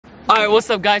Alright, what's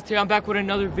up guys? Today I'm back with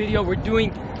another video. We're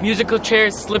doing musical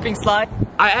chairs slipping slide.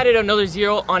 I added another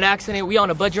 0 on accident. We on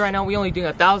a budget right now. We only doing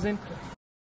 1,000.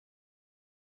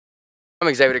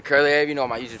 I'm Xavier Curly. You know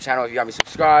my YouTube channel if you got me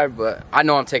subscribed, but I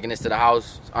know I'm taking this to the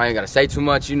house. I ain't gotta say too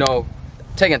much, you know.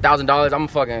 Taking $1,000, I'm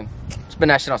fucking spend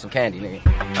that shit on some candy, nigga.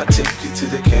 I take you to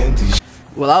the candy.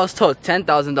 Well, I was told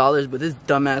 $10,000, but this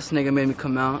dumbass nigga made me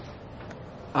come out.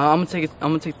 I'm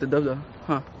gonna take the dub though,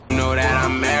 huh? You know that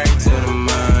I'm married to the money.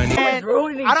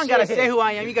 I don't gotta say who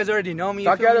I am. You guys already know me.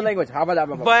 Talk your other language. How about that,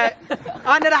 motherfucker? But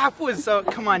I know that food, so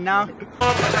come on now.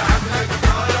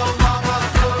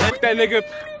 That nigga,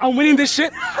 I'm winning this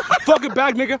shit. Fuck it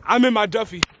back, nigga. I'm in my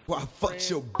Duffy. Well, I fucked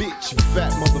your bitch, you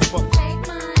fat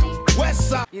motherfucker. West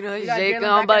side. You know, Jacob,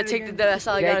 I'm about to take the dub. That's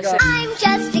all I gotta say. I'm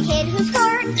just a kid who's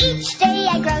 4. Each day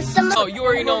I grow some more. Oh, you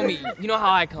already know me. You know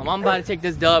how I come. I'm about to take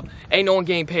this dub. Ain't no one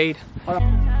getting paid.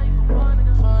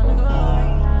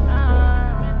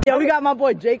 Yo, we got my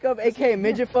boy Jacob, aka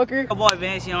Midget Fucker. My boy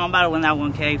Vince, you know, I'm about to win that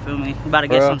 1K, feel me? I'm about to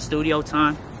get some studio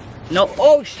time. No,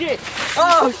 oh shit!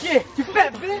 Oh shit! You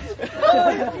fat bitch!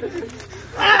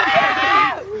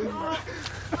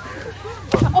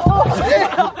 Oh shit!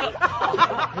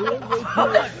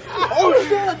 Oh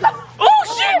shit! Oh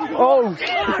shit! Oh.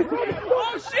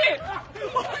 Oh shit!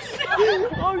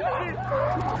 Oh shit!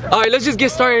 Alright, let's just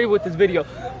get started with this video.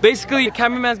 Basically, the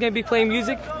cameraman's gonna be playing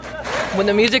music. When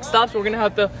the music stops, we're gonna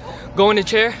have to go in the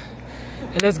chair.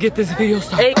 And let's get this video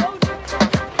started.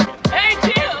 Hey,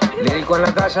 chill! Lírico en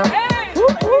la casa.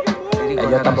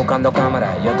 Ellos están buscando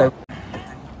cámara. Yo estoy.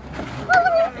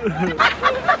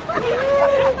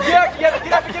 Get up and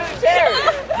get in the chair!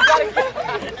 You gotta get...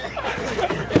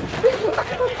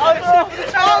 Oh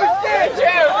shit!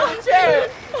 Chair!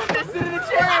 Sit in the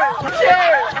chair!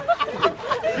 Chair!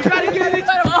 You gotta get in the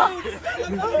chair!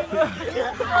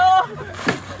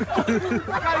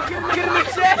 Get in the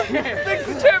chair! Fix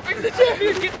the chair! Fix the chair! Get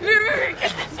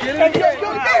in the chair!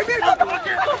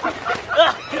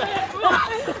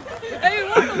 Hey,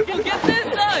 get this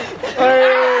done!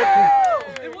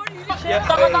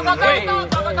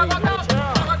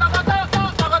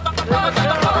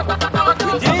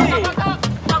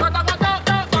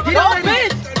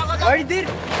 I already did.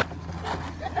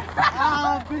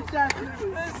 Ah, bitch ass.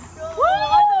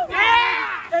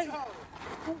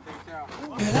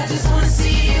 I just wanna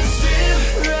see you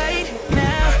strip right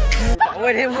now. I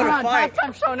went in with a fight.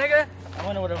 Halftime show, nigga. I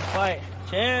wonder what a fight.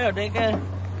 Chill, nigga.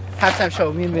 Halftime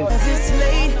show, me and Vince. It's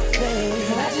late,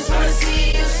 babe. I just wanna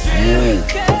see you strip.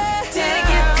 Take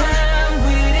your time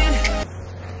with it.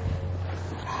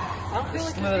 I'm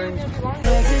feeling smothering.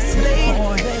 It's late,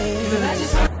 babe. I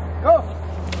just Go.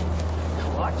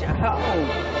 Watch out.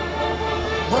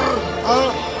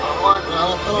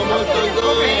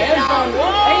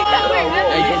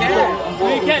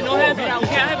 You can't, no hands on. You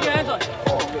can't have your hands on.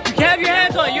 You can't have your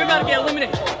hands on. You're about to get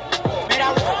eliminated.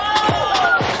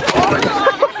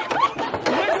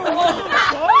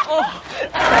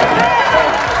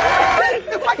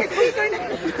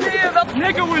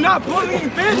 Nigga, we're not bullying,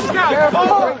 bitch. Now,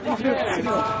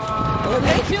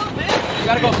 Hey, chill, man. You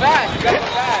gotta go fast. You gotta go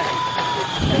fast.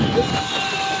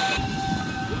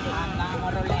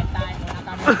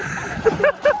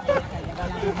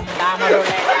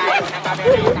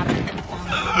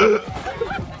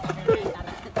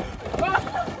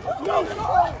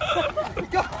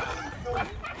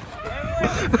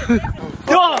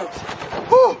 Dogs!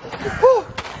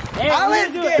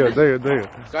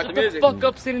 Start the music. Fuck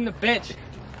up, sit in the bench.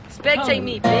 Spectate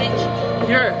me, bitch.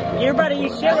 You're about to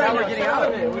eat shit right now. We're getting out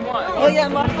of it. We want. Oh yeah,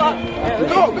 motherfucker.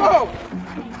 Go, go.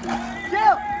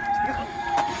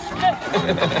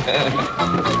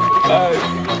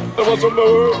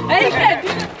 Hey, you can't do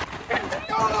that.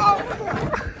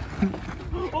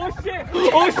 Oh shit!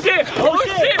 Oh shit! Oh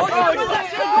shit!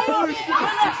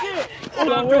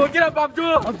 Abdul, get up,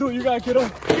 Abdul! Abdul, you gotta get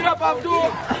up. Get up,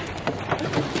 Abdul!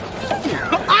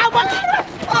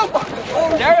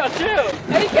 Daryl, chill!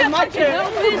 Hey, you can't fucking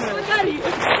help this. Look at you.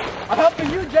 I'm helping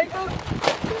you, Jacob!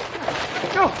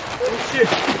 Go! Oh shit!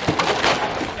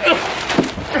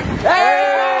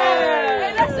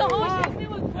 Hey, that's the whole shit.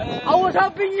 I was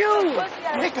helping you.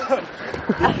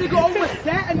 Nigga almost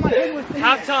sat and my head was thinking.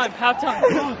 Halftime.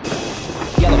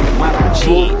 Yellow model G,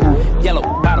 yellow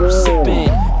bottom sipping,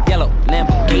 yellow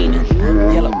Lamborghini,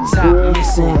 yellow top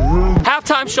missing.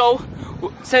 Halftime show.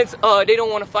 Since they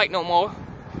don't want to fight no more,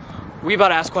 we about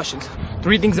to ask questions.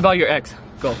 3 things about your ex.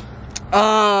 Go.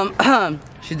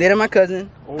 She dated my cousin.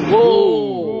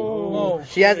 Whoa.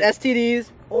 She has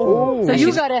STDs. Oh. So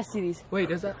you got STDs. Wait,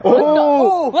 is that?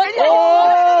 Oh. What?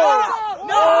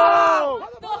 No!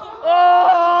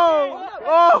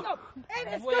 And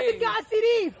his cousin got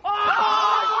CDs.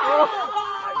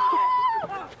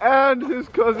 And his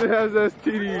cousin has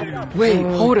STDs. Wait,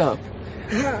 hold up.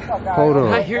 Hold Did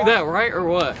I on. hear that right or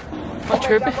what? Am I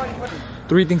tripping?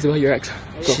 3 things about your ex. Go.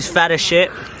 She's fat as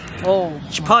shit. Oh.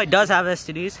 She probably does have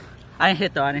STDs. I didn't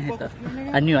hit though. I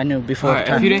knew before. Alright,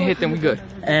 if you didn't hit, then we good.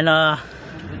 And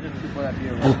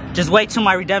just wait till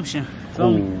my redemption.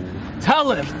 Tell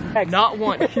him. Not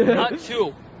 1, not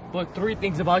 2, but 3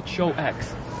 things about your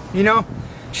ex. You know,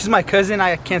 she's my cousin.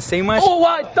 I can't say much. Oh,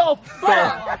 what the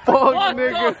fuck? What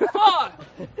nigga. the fuck?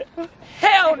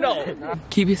 Hell no.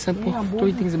 Keep it simple.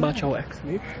 3 things about your ex.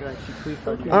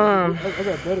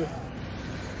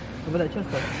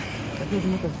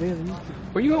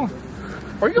 Where you going?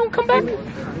 Where you going? Come back.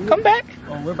 Come back.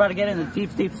 Oh, we're about to get in a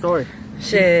deep story.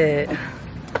 Shit.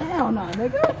 Hell no,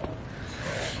 nigga.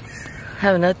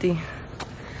 Have nothing.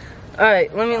 All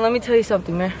right, let me tell you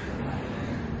something, man.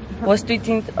 What's 3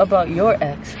 things about your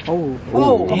ex? Oh,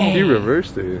 he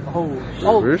reversed it.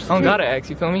 Reversed I don't it. got an ex,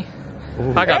 you feel me?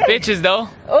 I got bitches though.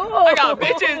 Oh, I got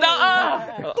bitches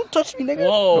though. Don't touch me, nigga.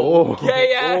 Whoa.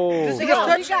 Gay ass. He got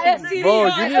STD. Bro,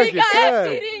 you need to get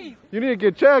checked. You need to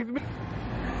get checked.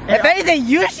 If anything,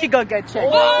 you should go get checked.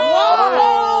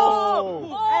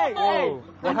 Whoa. Hey.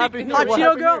 What happened? Hot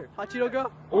Cheeto girl. Hot Cheeto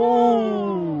girl.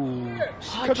 Oh.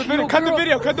 Cut the video. Cut the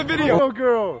video. Cut the video. Oh,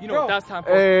 girl. You know what that's time for.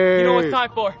 Hey. You know what it's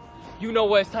time for. You know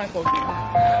what it's time for.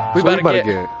 We about about to to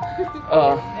get.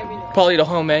 Probably the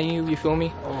whole menu, you feel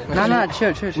me? Nah,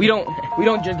 chill. We don't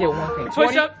just get 1 thing.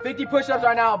 Push up, 50 push-ups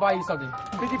right now. I'll buy you something.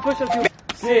 50 push-ups.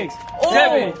 6,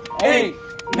 7, 8,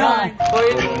 9.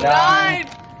 9.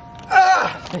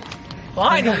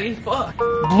 Finally, fuck.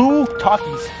 Blue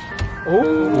Talkies.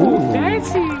 Oh.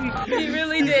 Fancy. He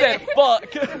really did. Said fuck.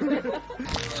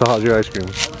 So how's your ice cream?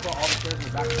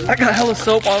 I got hella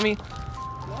soap on me.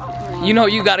 You know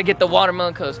you gotta get the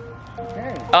watermelon cause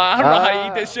I don't know how to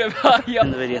eat this shit.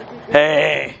 In the video.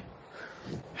 Hey.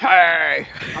 Hey.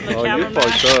 I'm the Oh, you're cameraman.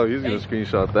 fucked up. He's gonna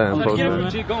screenshot that and Let's post get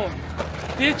that. shit going.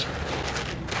 Bitch.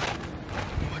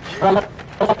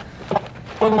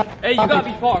 Hey, you gotta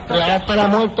be far. Hey,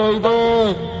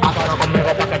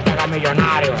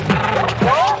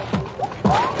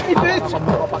 bitch.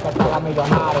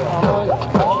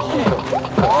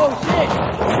 Oh shit.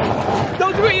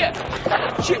 Don't do it yet.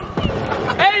 Shit.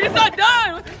 Hey, it's not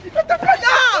done. What the fuck? No.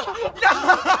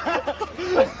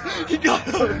 He got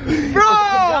up. Bro.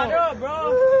 Bro.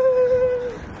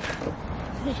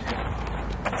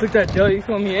 Took that dough, you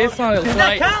feel me? It's on a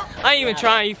slight. I ain't even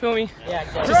trying, you feel me? Yeah,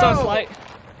 Just on slight.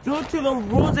 due to the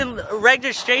rules and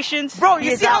registrations. Bro,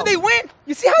 you see how they win?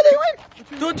 You see how they win?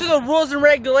 Due to the rules and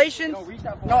regulations,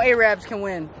 no Arabs can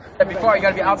win. Before, you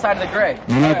gotta be outside of the gray.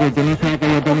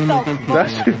 That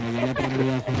shit.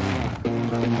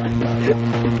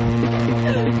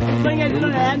 Playing it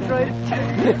on Android.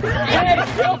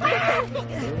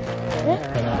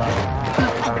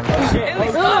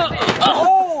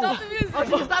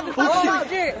 Oh,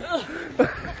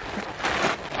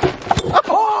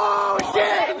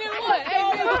 shit!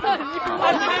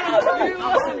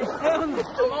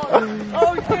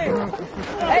 Oh shit!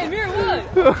 Hey, Mir, what?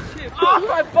 Oh,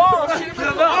 my balls!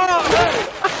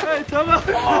 Hey, tell me.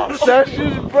 That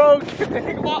shit's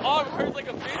broken. My arm hurts like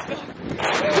a bitch.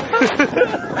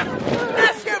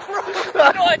 That shit, bro! I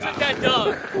know I took that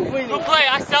dub. Don't play,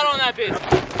 I sat on that bitch.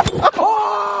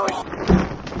 Oh!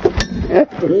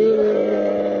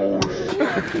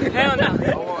 Hell no.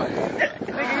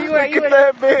 Look at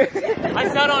that bitch. I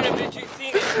sat on it, bitch. You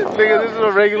seen it. Nigga, this is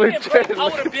a regular chair. I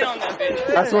would have been on that bitch.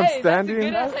 That's one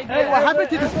standing. Hey, what happened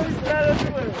to this?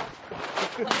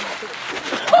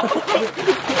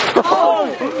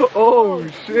 Oh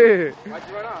shit.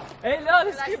 Hey, no,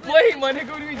 let's keep playing, my nigga.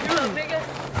 What do we do, nigga?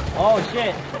 Oh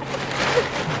shit.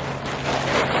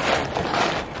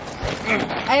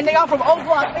 Hey, nigga, I'm from O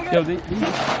Block, nigga. Yo,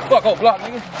 fuck off, block,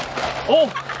 nigga. Oh,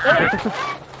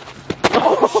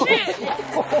 oh shit.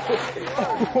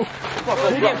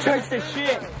 Nigga church this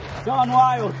shit. Gone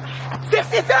wild.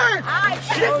 63rd!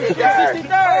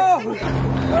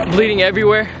 63rd! Bleeding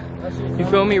everywhere. You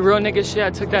feel me? Real nigga shit.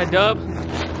 I took that dub.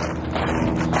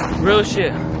 Real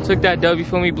shit. Took that dub. You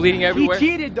feel me? Bleeding He everywhere.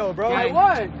 cheated though, bro. Gang. I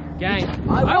won. Gang.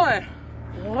 I won.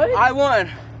 What? I won.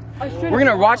 We're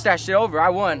gonna watch that shit over. I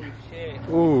won.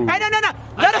 Ooh. Hey, no.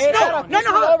 Let us know. No,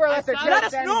 hold on. over. Let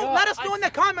us know in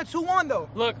the comments who won though.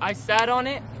 Look, I sat on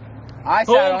it. I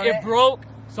Boom, sat on it it. broke.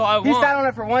 So I He won. sat on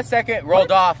it for 1 second,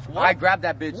 rolled off. I grabbed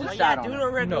that bitch and Oh, sat yeah, on due it. to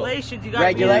regulations, you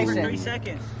gotta be there for Regulation. 3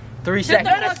 seconds. 3 Shut the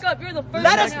seconds. fuck up. You're the first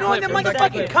Let us one know in the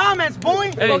motherfucking comments,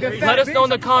 boy. Hey, let us know in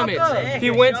the comments. If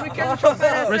he wins,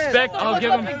 respect. I'll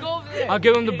give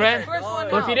him the bread.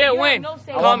 But if he didn't win, I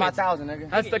want my comments. 1,000, nigga.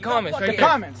 That's the comments right there.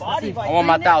 Comments. I want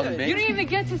my 1,000, bitch. You didn't even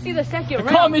get to see the second round.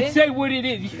 Comments bitch. say what it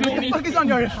is. You feel me?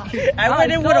 I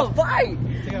went in with a fight.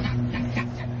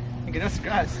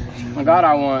 My God,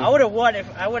 I won. I would have won if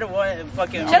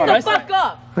fucking. Shut the fuck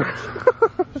up.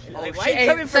 Like, why you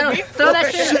coming for me? So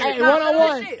that shit. Hey,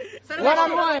 one-on-one.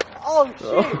 One-on-one. Oh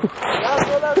shit.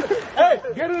 Hey,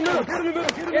 get in the middle. Get in the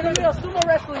middle. Get in the middle. Sumo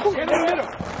wrestling shit. Get in the middle.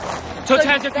 Touch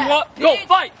hands if you want. Go,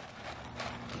 fight.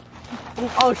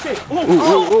 Oh shit.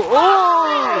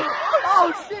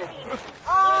 Oh shit. I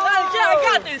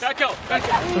got this. Back out.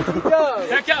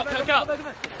 Back out.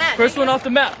 First one off the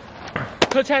map.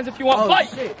 Touch hands if you want. Fight.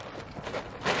 Shit.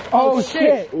 Oh,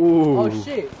 shit. Ooh. Oh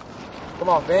shit. Come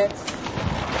on, Vince.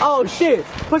 Oh shit.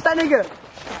 Push that nigga.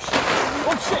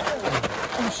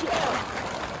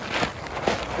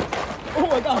 Oh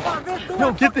my God.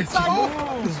 No, get this. Oh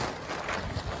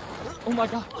my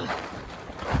God.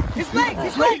 His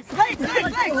legs. Legs.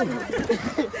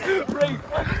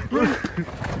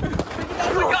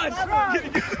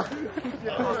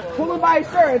 Pull him by his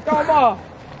shirt and throw him off.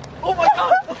 Oh my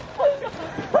God.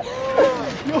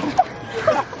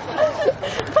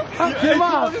 Get him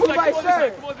off. Pull him by his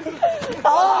shirt.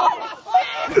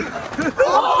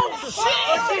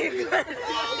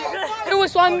 It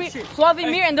was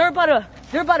Suavemeer and they're about to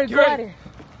go at it.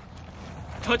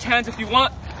 Touch hands if you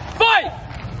want. Fight.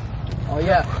 Oh,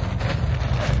 yeah.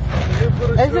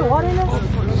 Is it water now?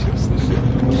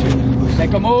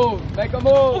 Make a move. Make a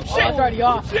move. Oh shit. It's already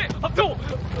off. Oh, shit. I'm no.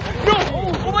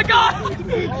 Oh my God.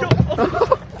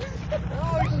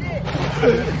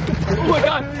 Oh my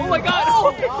God. Oh my God.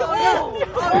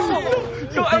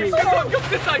 Yo, hey, come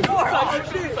this side.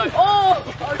 Come this side. Oh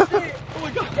shit. Oh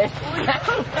my God.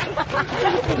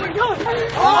 Oh my God.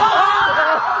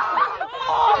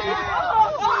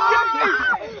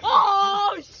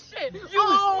 Oh shit.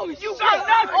 You got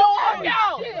knocked the fuck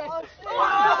out.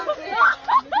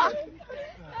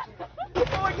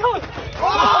 Oh my God.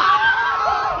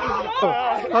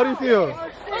 How do you feel?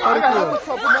 How do you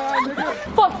feel?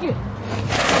 Fuck you.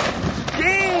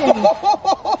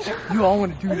 You all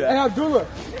want to do that. Hey, Abdullah.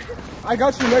 I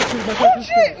got you next week. Oh,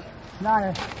 shit.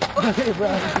 Nah. Okay, bro.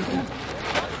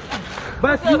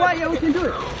 But if you want, yeah, we can do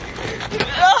it.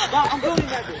 I'm doing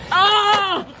that.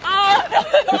 Oh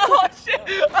shit.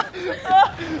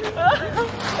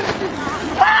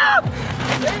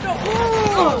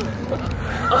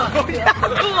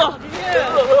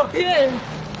 Yeah.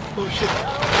 Oh shit.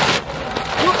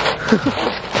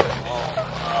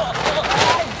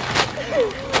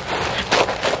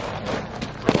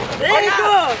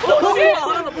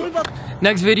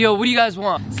 Next video, what do you guys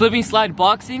want? Slip and slide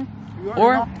boxing?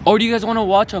 Or do you guys want to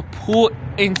watch a pool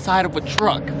inside of a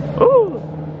truck? Ooh.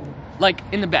 Like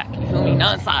in the back, you feel me?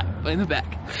 Not inside, but in the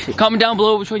back. Comment down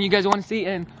below which one you guys want to see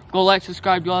and go like,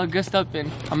 subscribe, do all that good stuff,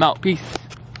 and I'm out. Peace.